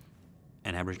together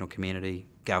an Aboriginal community,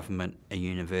 government, a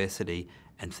university,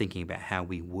 and thinking about how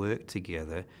we work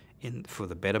together for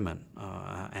the betterment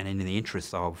and in the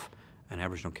interests of an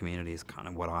Aboriginal community is kind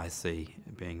of what I see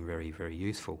being very, very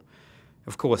useful.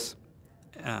 Of course,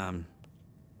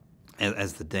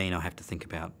 as the Dean, I have to think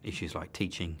about issues like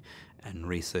teaching and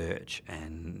research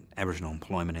and Aboriginal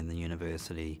employment in the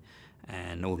university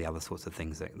and all the other sorts of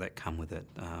things that come with it.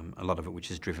 A lot of it which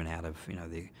is driven out of, you know,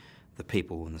 the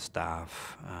people and the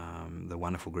staff, the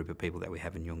wonderful group of people that we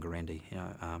have in Yungarendi, you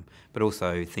know, but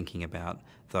also thinking about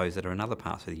those that are in other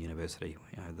parts of the university,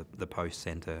 you know, the Post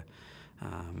Centre,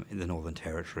 in the Northern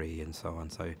Territory and so on.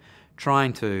 So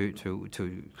trying to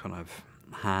kind of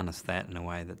harness that in a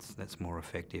way that's more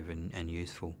effective and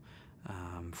useful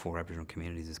for Aboriginal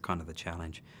communities is kind of the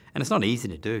challenge. And it's not easy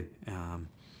to do.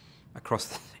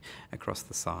 Across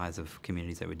the size of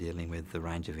communities that we're dealing with, the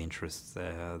range of interests,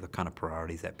 the kind of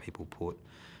priorities that people put,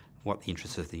 what the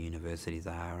interests of the universities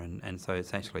are, and so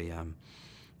it's actually,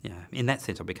 you know, in that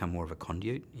sense I've become more of a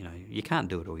conduit. You know, you can't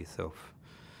do it all yourself.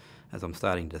 As I'm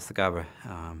starting to discover, you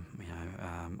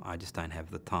know, I just don't have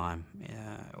the time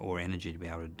or energy to be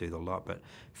able to do the lot, but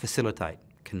facilitate,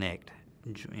 connect,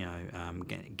 you know,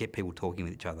 get people talking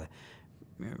with each other,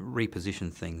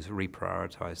 reposition things,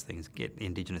 reprioritise things, get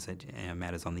Indigenous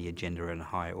matters on the agenda in a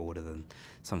higher order than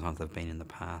sometimes they've been in the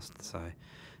past.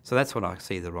 So that's what I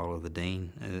see the role of the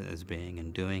Dean as being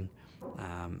and doing.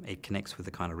 It connects with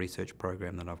the kind of research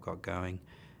program that I've got going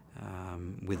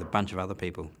with a bunch of other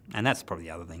people. And that's probably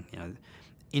the other thing. You know,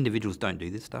 individuals don't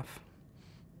do this stuff.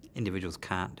 Individuals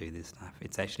can't do this stuff.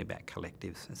 It's actually about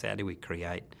collectives. It's how do we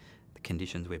create the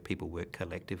conditions where people work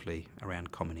collectively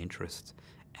around common interests,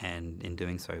 and in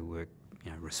doing so work,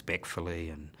 you know, respectfully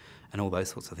and all those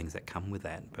sorts of things that come with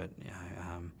that. But you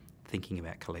know, thinking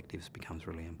about collectives becomes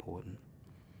really important.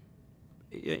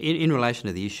 In relation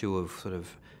to the issue of sort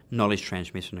of knowledge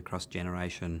transmission across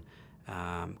generation,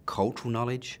 cultural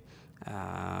knowledge,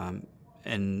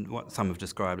 and what some have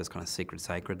described as kind of secret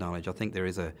sacred knowledge, I think there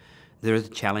is a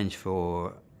challenge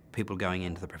for people going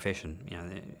into the profession, you know,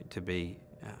 to be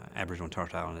Aboriginal and Torres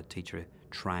Strait Islander teacher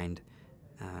trained,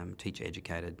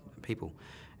 teacher-educated people.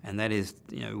 And that is,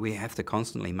 you know, we have to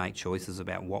constantly make choices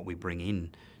about what we bring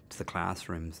in to the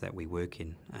classrooms that we work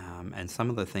in. And some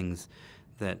of the things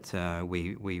that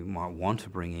we might want to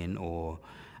bring in or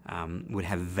would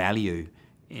have value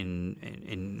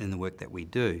in the work that we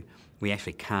do, we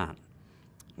actually can't.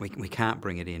 We can't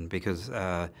bring it in because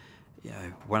you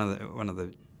know, one of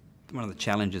the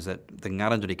challenges that the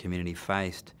Ngarrindjeri community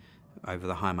faced over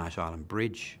the High Marsh Island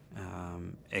Bridge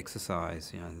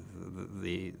exercise, you know,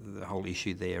 the whole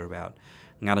issue there about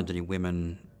Ngarrindjeri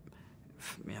women,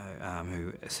 you know,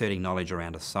 who asserting knowledge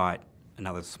around a site,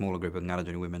 another smaller group of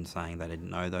Ngarrindjeri women saying they didn't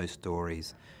know those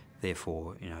stories,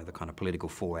 therefore, you know, the kind of political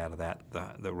fallout of that,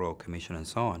 the Royal Commission and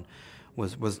so on,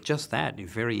 was just that, a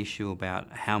very issue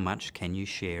about how much can you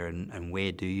share and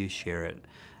where do you share it,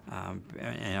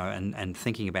 you know, and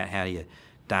thinking about how you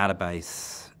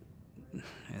database,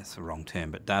 that's the wrong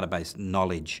term, but database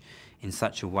knowledge in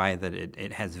such a way that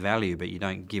it has value, but you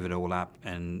don't give it all up,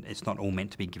 and it's not all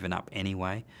meant to be given up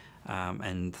anyway.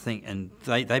 And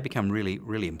they become really,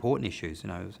 really important issues. You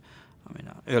know, I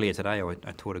mean, earlier today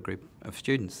I taught a group of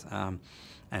students,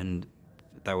 and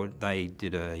they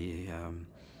did a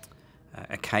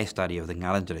case study of the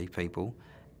Ngarrindjeri people,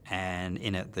 and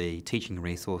in it the teaching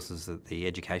resources that the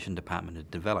education department had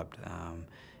developed.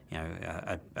 You know,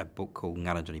 a book called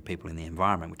Ngarrindjeri People in the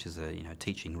Environment, which is a, you know,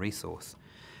 teaching resource,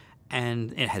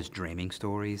 and it has dreaming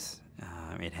stories.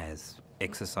 It has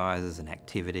exercises and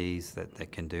activities that they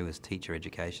can do as teacher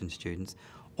education students,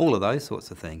 all of those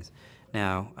sorts of things.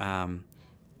 Now,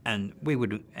 and we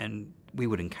would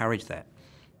encourage that.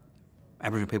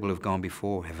 Aboriginal people who have gone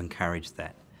before have encouraged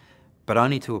that, but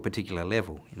only to a particular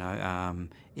level. You know,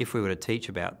 if we were to teach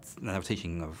about, they were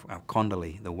teaching of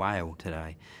Condorly, the whale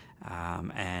today,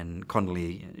 And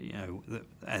Connolly,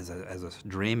 as a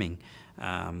dreaming,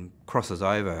 crosses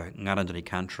over Ngarrindjeri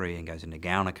country and goes into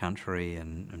Gauna country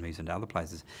and moves into other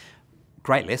places.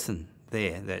 Great lesson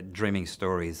there, that dreaming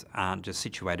stories aren't just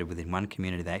situated within one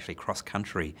community, they actually cross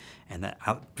country, and that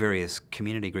various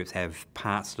community groups have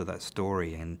parts to that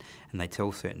story, and they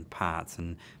tell certain parts,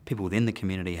 and people within the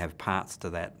community have parts to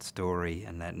that story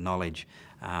and that knowledge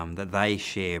that they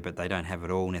share, but they don't have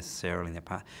it all necessarily in their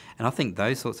part. And I think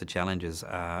those sorts of challenges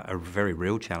are very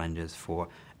real challenges for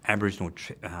Aboriginal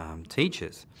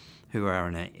teachers who are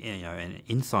in an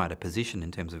insider position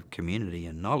in terms of community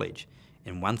and knowledge,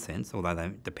 in one sense,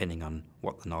 although depending on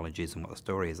what the knowledge is and what the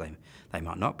story is, they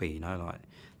might not be. Like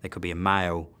there could be a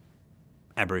male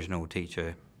Aboriginal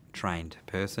teacher trained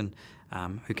person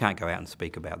who can't go out and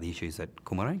speak about the issues at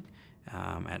Kumarang,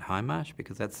 at Hindmarsh,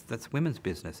 because that's women's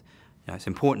business. It's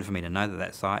important for me to know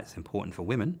that site's important for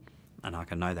women, and I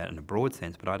can know that in a broad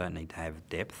sense, but I don't need to have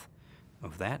depth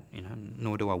of that,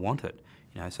 nor do I want it.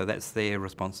 So that's their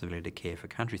responsibility to care for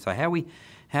country. So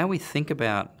how we think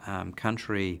about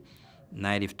country,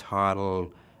 native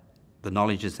title, the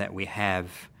knowledges that we have,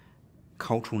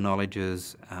 cultural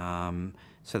knowledges,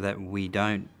 so that we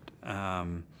don't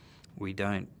kind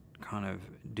of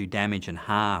do damage and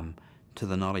harm to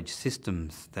the knowledge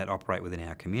systems that operate within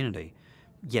our community,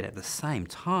 yet at the same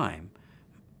time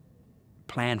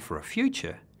plan for a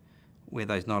future where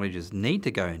those knowledges need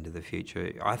to go into the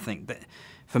future. I think that,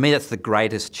 for me, that's the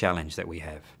greatest challenge that we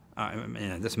have.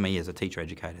 This is me as a teacher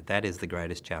educator. That is the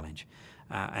greatest challenge.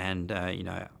 I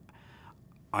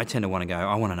tend to want to go,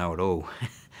 I want to know it all.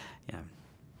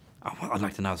 I'd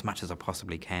like to know as much as I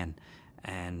possibly can.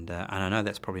 And I know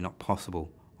that's probably not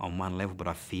possible on one level, but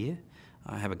I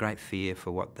have a great fear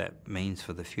for what that means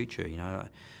for the future,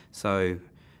 So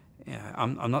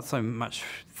I'm not so much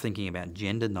thinking about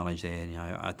gender knowledge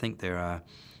there. I think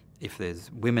if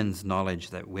there's women's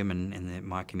knowledge that women in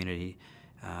my community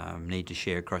need to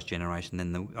share across generation,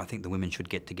 then I think the women should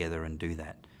get together and do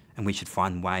that. And we should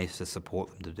find ways to support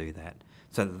them to do that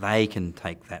so that they can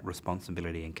take that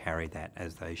responsibility and carry that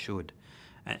as they should.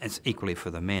 And it's equally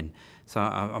for the men. So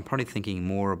I'm probably thinking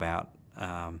more about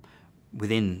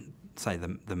within, say,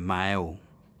 the male,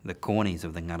 the cornies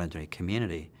of the Ngarrindjeri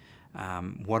community,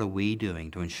 what are we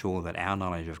doing to ensure that our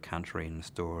knowledge of country and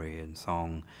story and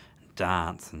song and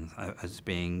dance is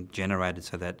being generated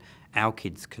so that our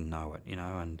kids can know it,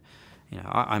 And,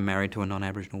 I'm married to a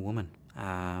non-Aboriginal woman.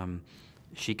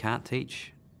 She can't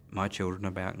teach my children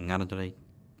about Ngarrindjeri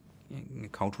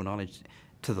cultural knowledge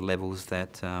to the levels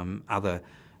that other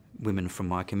women from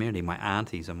my community, my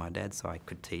aunties on my dad's side,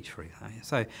 could teach for it.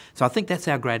 So I think that's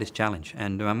our greatest challenge.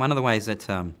 And one of the ways that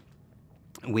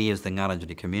we as the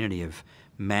Ngarrindjeri community have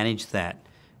managed that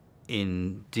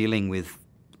in dealing with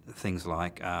things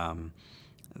like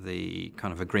the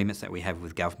kind of agreements that we have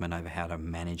with government over how to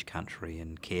manage country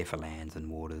and care for lands and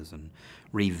waters and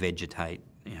revegetate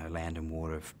land and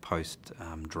water post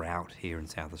drought here in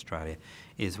South Australia,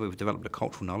 is we've developed a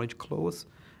cultural knowledge clause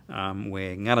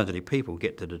where Ngarrindjeri people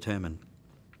get to determine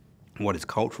what is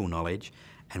cultural knowledge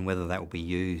and whether that will be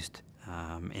used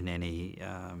in any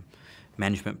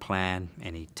management plan,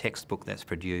 any textbook that's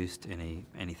produced,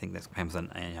 anything that becomes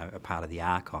a part of the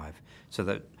archive. So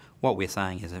that what we're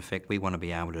saying is, in effect, we want to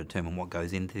be able to determine what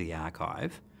goes into the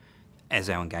archive as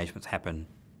our engagements happen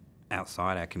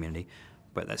outside our community,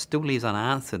 but that still leaves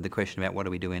unanswered the question about what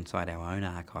do we do inside our own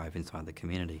archive, inside the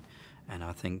community. And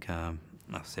I think, I've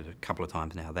said it a couple of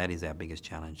times now, that is our biggest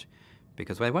challenge,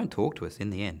 because they won't talk to us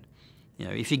in the end.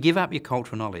 If you give up your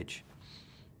cultural knowledge,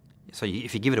 so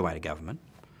if you give it away to government,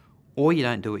 or you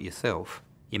don't do it yourself,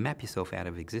 you map yourself out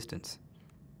of existence.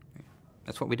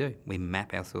 That's what we do. We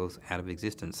map ourselves out of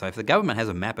existence. So if the government has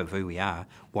a map of who we are,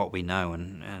 what we know,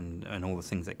 and all the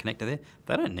things that connect to there,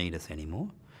 they don't need us anymore.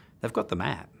 They've got the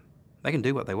map. They can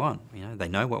do what they want. They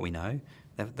know what we know.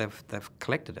 They've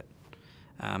collected it.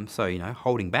 So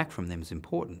holding back from them is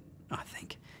important, I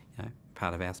think.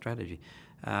 Part of our strategy.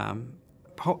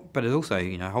 But it's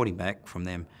also holding back from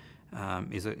them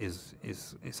is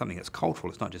something that's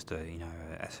cultural. It's not just a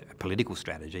political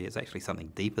strategy. It's actually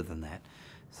something deeper than that.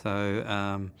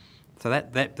 So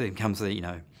that becomes if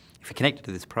you're connected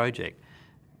to this project,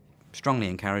 strongly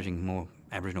encouraging more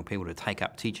Aboriginal people to take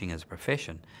up teaching as a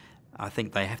profession. I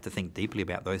think they have to think deeply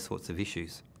about those sorts of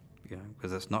issues,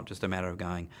 because it's not just a matter of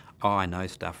going, I know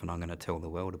stuff and I'm going to tell the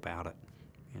world about it.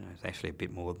 It's actually a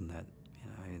bit more than that.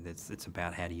 It's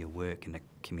about how do you work in a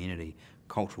community,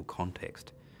 cultural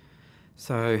context.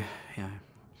 So,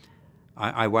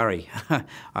 I worry.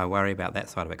 I worry about that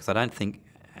side of it, because I don't think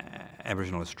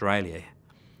Aboriginal Australia,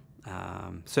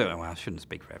 certainly, I shouldn't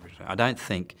speak for Aboriginal. I don't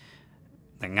think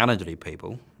the Ngarrindjeri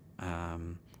people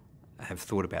have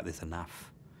thought about this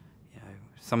enough.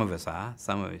 Some of us are,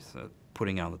 some of us are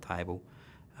putting it on the table,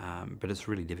 but it's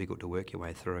really difficult to work your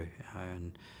way through.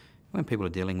 And when people are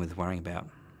dealing with worrying about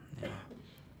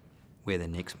where their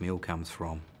next meal comes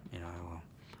from, or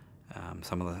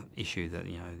some of the issue that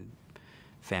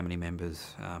family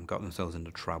members got themselves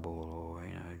into trouble, or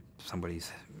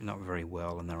somebody's not very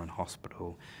well and they're in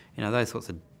hospital, those sorts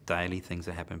of daily things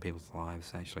that happen in people's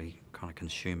lives actually kind of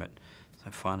consume it. So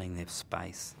finding their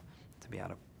space to be able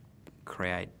to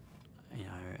create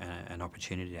an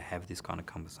opportunity to have this kind of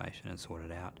conversation and sort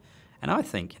it out. And I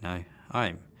think,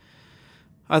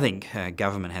 I think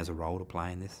government has a role to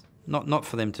play in this. Not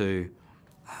for them to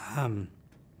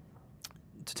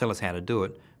tell us how to do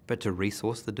it, but to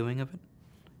resource the doing of it.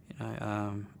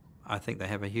 I think they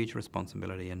have a huge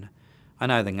responsibility. And I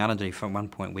know the Ngarrindjeri, from one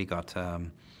point we got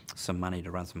some money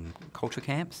to run some culture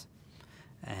camps,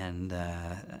 and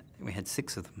we had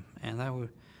 6 of them, and they were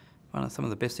some of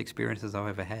the best experiences I've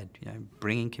ever had.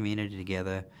 Bringing community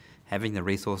together, having the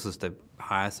resources to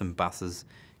hire some buses,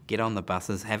 get on the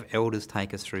buses, have elders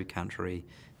take us through country,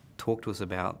 talk to us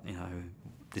about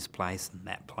this place and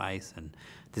that place, and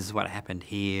this is what happened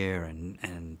here,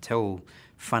 and tell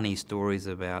funny stories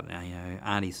about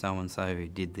Auntie so and so who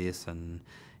did this, and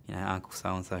Uncle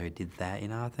so and so who did that.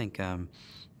 I think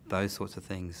those sorts of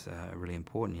things are really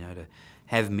important. To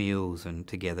have meals and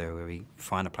together where we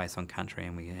find a place on country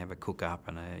and we can have a cook up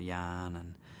and a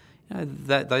yarn, and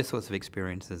those sorts of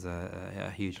experiences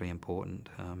are hugely important,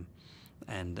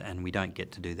 and we don't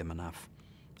get to do them enough.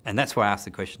 And that's why I asked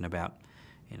the question about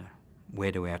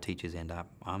where do our teachers end up.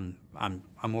 I'm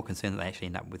more concerned that they actually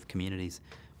end up with communities,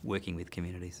 working with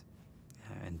communities,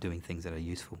 and doing things that are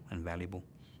useful and valuable.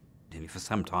 And for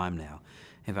some time now,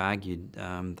 have argued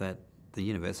that the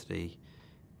university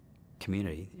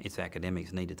community, its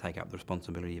academics, need to take up the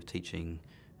responsibility of teaching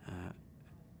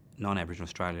non-Aboriginal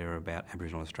Australia about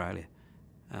Aboriginal Australia.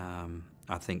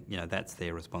 I think that's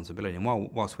their responsibility. And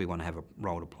whilst we want to have a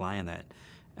role to play in that,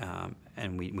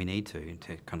 and we need to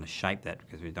kind of shape that,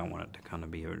 because we don't want it to kind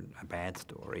of be a bad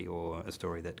story, or a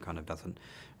story that kind of doesn't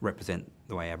represent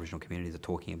the way Aboriginal communities are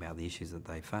talking about the issues that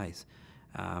they face.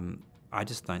 I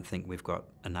just don't think we've got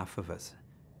enough of us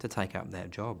to take up that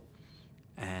job.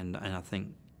 And I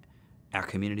think our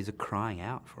communities are crying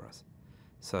out for us.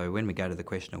 So when we go to the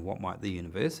question of what might the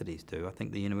universities do, I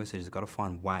think the universities have got to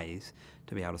find ways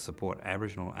to be able to support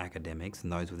Aboriginal academics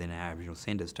and those within our Aboriginal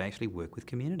centres to actually work with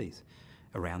communities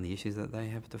around the issues that they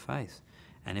have to face.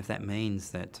 And if that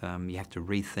means that you have to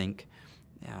rethink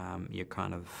your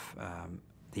kind of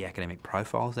the academic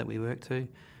profiles that we work to,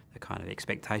 the kind of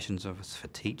expectations of us for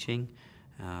teaching,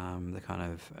 the kind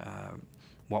of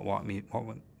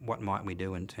what might we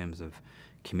do in terms of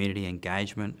community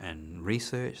engagement and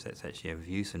research that's actually of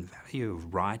use and value,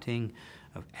 of writing,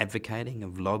 of advocating,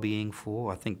 of lobbying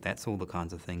for. I think that's all the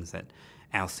kinds of things that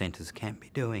our centres can be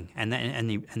doing, and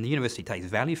the university takes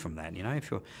value from that. If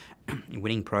you're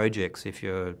winning projects, if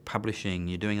you're publishing,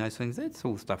 you're doing those things, that's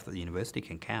all stuff that the university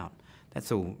can count.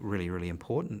 That's all really, really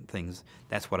important things.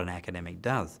 That's what an academic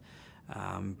does.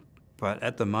 But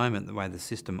at the moment, the way the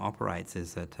system operates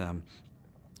is that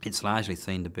it's largely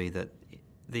seen to be that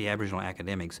the Aboriginal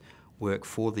academics work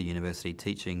for the university,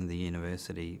 teaching the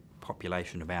university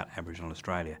population about Aboriginal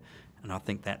Australia. And I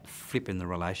think that flip in the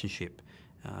relationship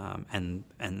and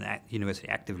that university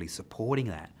actively supporting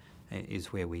that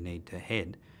is where we need to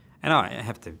head. And I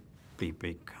have to be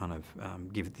kind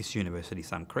of give this university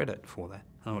some credit for that.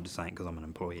 I'm not just saying because I'm an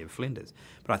employee of Flinders,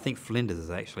 but I think Flinders has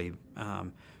actually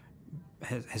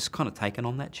has kind of taken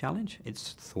on that challenge.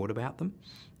 It's thought about them.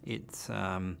 It's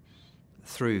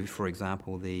through, for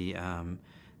example, the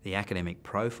academic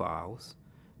profiles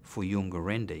for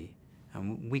Yungarendi,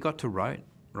 we got to write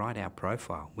our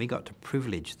profile. We got to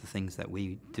privilege the things that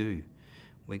we do.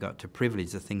 We got to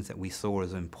privilege the things that we saw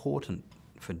as important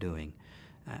for doing.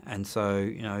 And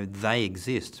so, they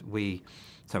exist.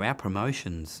 So our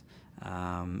promotions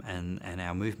and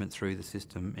our movement through the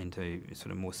system into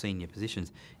sort of more senior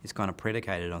positions is kind of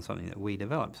predicated on something that we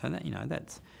developed. So that,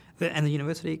 and the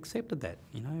university accepted that.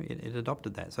 It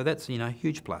adopted that. So that's a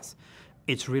huge plus.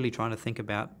 It's really trying to think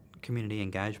about community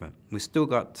engagement. We've still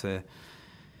got to,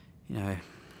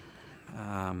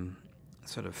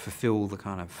 sort of fulfil the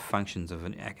kind of functions of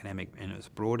an academic in its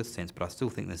broadest sense, but I still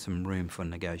think there's some room for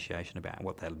negotiation about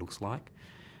what that looks like.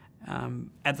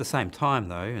 At the same time,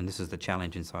 though, and this is the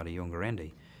challenge inside of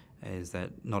Yungarendi, is that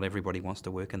not everybody wants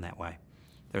to work in that way.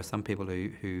 There are some people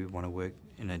who want to work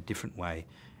in a different way,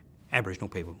 Aboriginal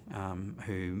people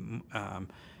who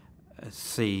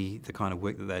see the kind of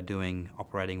work that they're doing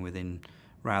operating within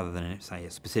rather than, say,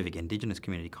 a specific Indigenous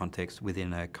community context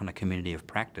within a kind of community of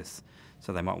practice.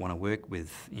 So they might want to work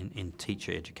with, in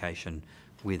teacher education,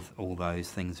 with all those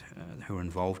things who are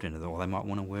involved in it, or they might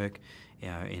want to work,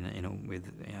 in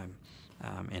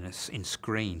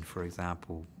screen, for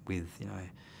example, with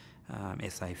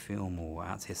essay film or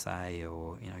arts essay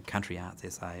or country arts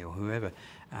essay or whoever.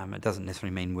 It doesn't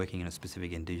necessarily mean working in a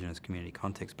specific Indigenous community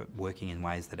context, but working in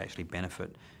ways that actually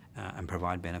benefit and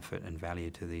provide benefit and value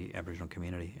to the Aboriginal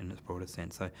community in its broader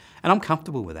sense. So, and I'm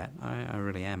comfortable with that. I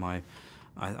really am.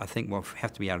 I think what we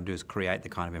have to be able to do is create the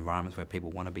kind of environments where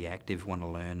people want to be active, want to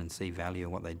learn and see value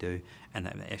in what they do, and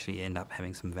that actually end up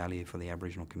having some value for the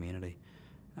Aboriginal community.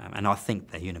 And I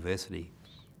think the university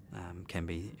can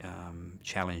be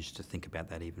challenged to think about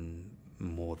that even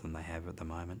more than they have at the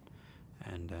moment.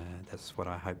 And that's what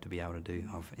I hope to be able to do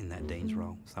in that Dean's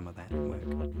role, some of that work.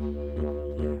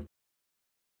 Yeah.